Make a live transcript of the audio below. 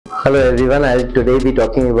Hello everyone, I'll today be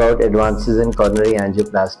talking about advances in coronary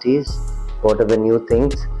angioplasties. What are the new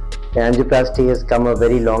things? Angioplasty has come a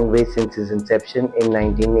very long way since its inception in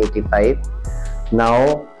 1985.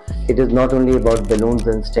 Now it is not only about balloons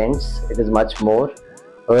and stents, it is much more.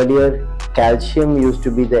 Earlier, calcium used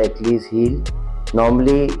to be the Achilles heel.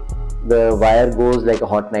 Normally the wire goes like a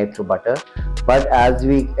hot knife through butter, but as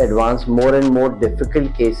we advance, more and more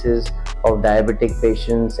difficult cases of diabetic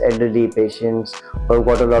patients, elderly patients who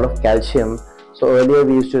got a lot of calcium. So earlier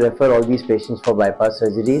we used to refer all these patients for bypass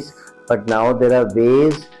surgeries, but now there are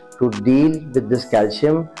ways to deal with this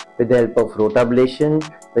calcium with the help of rotablation,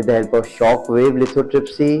 with the help of shock wave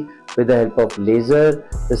lithotripsy, with the help of laser.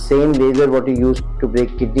 The same laser what you used to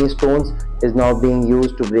break kidney stones is now being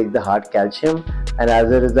used to break the heart calcium, and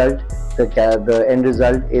as a result the end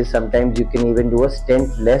result is sometimes you can even do a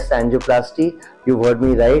stent-less angioplasty. You've heard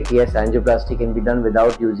me right, yes, angioplasty can be done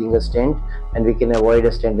without using a stent, and we can avoid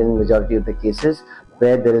a stent in the majority of the cases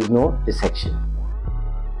where there is no dissection.